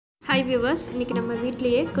Hi viewers, இன்றைக்கி நம்ம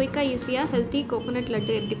வீட்லேயே குயிக்காக ஈஸியாக ஹெல்த்தி கோகோனட்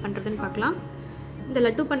லட்டு எப்படி பண்ணுறதுன்னு பார்க்கலாம். இந்த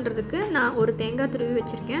லட்டு பண்ணுறதுக்கு நான் ஒரு தேங்காய் துருவி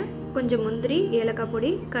வச்சுருக்கேன், கொஞ்சம் முந்திரி, ஏலக்காய்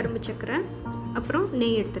பொடி, கரும்பு சக்கரை, அப்புறம்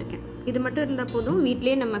நெய் எடுத்திருக்கேன். இது மட்டும் இருந்தால் போதும்,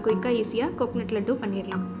 வீட்லேயே நம்ம குயிக்காக ஈஸியாக கோகோனட் லட்டு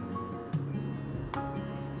பண்ணிடலாம்.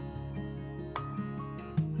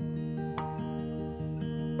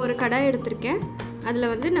 ஒரு கடாய் எடுத்திருக்கேன்,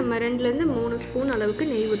 அதில் வந்து நம்ம 2லேருந்து 3 ஸ்பூன்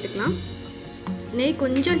அளவுக்கு நெய் விட்டுக்கலாம். நெய்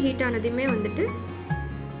கொஞ்சம் ஹீட் ஆனதுமே வந்துட்டு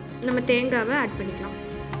நம்ம தேங்காவை ஆட் பண்ணிக்கலாம்.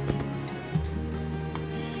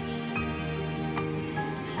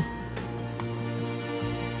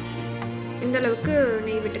 இந்த அளவுக்கு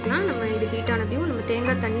நெய் விட்டுக்கலாம். நம்ம இது ஹீட் ஆனதையும் நம்ம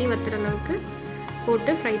தேங்காய் தண்ணி வத்துற அளவுக்கு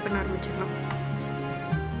போட்டு ஃப்ரை பண்ண ஆரம்பிச்சிடலாம்.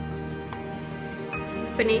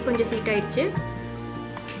 இப்போ நெய் கொஞ்சம் ஹீட் ஆயிடுச்சு.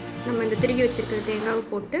 நம்ம இந்த திருகி வச்சிருக்கிற தேங்காவை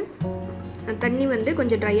போட்டு தண்ணி வந்து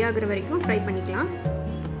கொஞ்சம் ட்ரை ஆகுற வரைக்கும் ஃப்ரை பண்ணிக்கலாம்.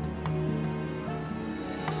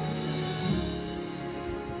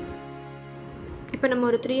 இப்போ நம்ம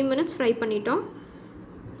ஒரு 3 minutes ஃப்ரை பண்ணிட்டோம்.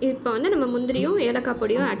 இப்போ வந்து நம்ம முந்திரியும் ஏலக்காய்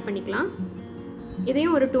பொடியும் ஆட் பண்ணிக்கலாம்.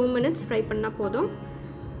 இதையும் ஒரு 2 minutes ஃப்ரை பண்ணால் போதும்.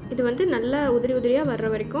 இது வந்து நல்லா உதிரியாக வர்ற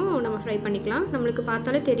வரைக்கும் நம்ம ஃப்ரை பண்ணிக்கலாம். நம்மளுக்கு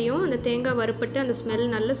பார்த்தாலே தெரியும், அந்த தேங்காய் வறுப்பட்டு அந்த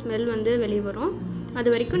நல்ல ஸ்மெல் வந்து வெளியே வரும். அது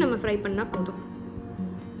வரைக்கும் நம்ம ஃப்ரை பண்ணால் போதும்.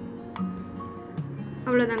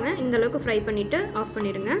 அவ்வளோதாங்க. இந்த அளவுக்கு ஃப்ரை பண்ணிவிட்டு ஆஃப்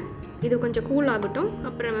பண்ணிடுங்க. இது கொஞ்சம் கூல் ஆகட்டும்.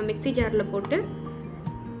 அப்புறம் நம்ம மிக்ஸி ஜாரில் போட்டு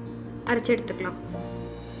அரைச்சி எடுத்துக்கலாம்.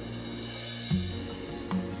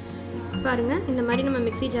 பாருங்கள், இந்த மாதிரி நம்ம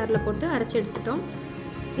மிக்ஸி ஜாரில் போட்டு அரைச்சி எடுத்துட்டோம்.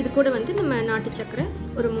 இது கூட வந்து நம்ம நாட்டு சக்கரை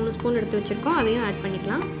ஒரு 3 ஸ்பூன் எடுத்து வச்சுருக்கோம், அதையும் ஆட்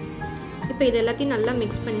பண்ணிக்கலாம். இப்போ இது எல்லாத்தையும் நல்லா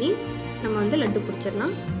மிக்ஸ் பண்ணி நம்ம வந்து லட்டு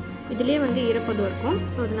பிடிச்சிடலாம். இதிலே வந்து ஈரப்பதம் இருக்கும்,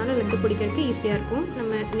 ஸோ அதனால் லட்டு பிடிக்கிறதுக்கு ஈஸியாக இருக்கும்.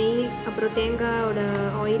 நம்ம நெய் அப்புறம் தேங்காயோட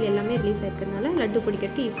ஆயில் எல்லாமே ரிலீஸ் ஆகிருக்கிறதுனால லட்டு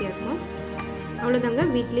பிடிக்கிறதுக்கு ஈஸியாக இருக்கும். அவ்வளோதாங்க,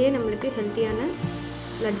 வீட்லேயே நம்மளுக்கு ஹெல்த்தியான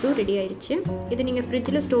லட்டு ரெடி ஆயிடுச்சு. இது நீங்கள்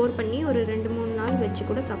ஃப்ரிட்ஜில் ஸ்டோர் பண்ணி ஒரு 2-3 நாள் வச்சு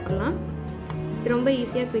கூட சாப்பிட்லாம். ரொம்ப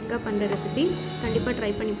ஈஸியாக குயிக்காக பண்ணுற ரெசிபி. கண்டிப்பாக ட்ரை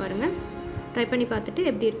பண்ணி பாருங்கள். ட்ரை பண்ணி பார்த்துட்டு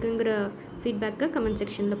எப்படி இருக்குங்கிற ஃபீட்பேக்கை கமெண்ட்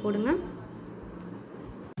செக்ஷனில் போடுங்க.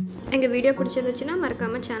 எங்கள் வீடியோ பிடிச்சிருந்துச்சுன்னா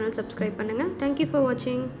மறக்காமல் சேனல் சப்ஸ்கிரைப் பண்ணுங்கள். தேங்க்யூ ஃபார்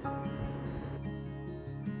வாட்சிங்.